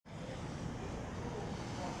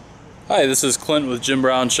Hi, this is Clint with Jim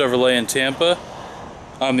Brown Chevrolet in Tampa.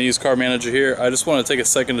 I'm the used car manager here. I just want to take a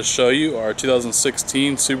second to show you our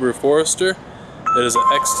 2016 Subaru Forester. It is an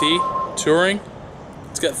XT Touring.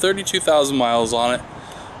 It's got 32,000 miles on it.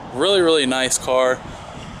 Really nice car.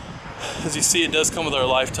 As you see, it does come with our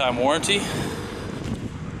lifetime warranty.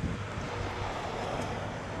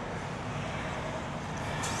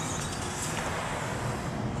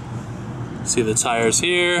 See the tires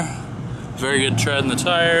here. Very good tread in the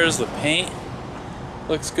tires. The paint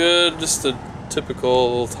looks good. Just the typical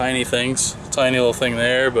little tiny things. Tiny little thing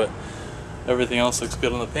there, but everything else looks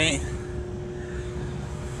good on the paint.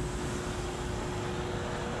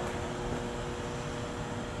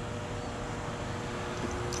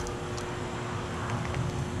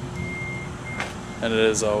 And it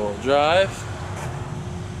is all-wheel drive.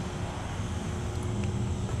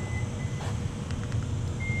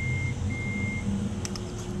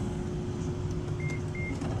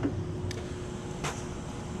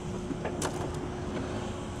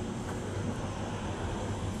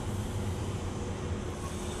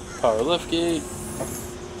 Power liftgate.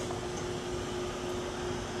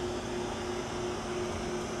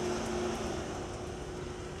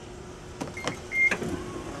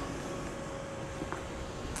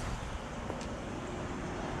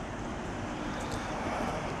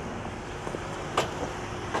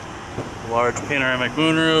 Large panoramic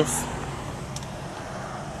moonroof.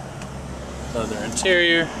 Leather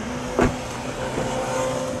interior.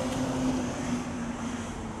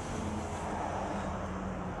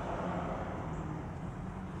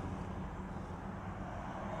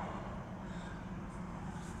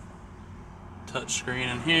 Touch screen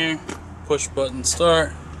in here, push button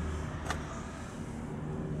start,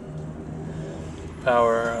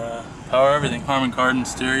 power everything, Harman Kardon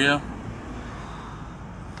stereo,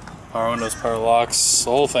 power windows, power locks,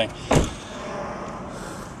 the whole thing.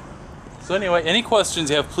 So anyway, any questions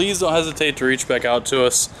you have, please don't hesitate to reach back out to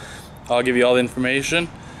us. I'll give you all the information.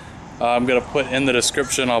 I'm going to put in the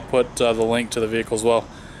description, I'll put the link to the vehicle as well.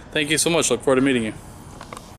 Thank you so much, look forward to meeting you.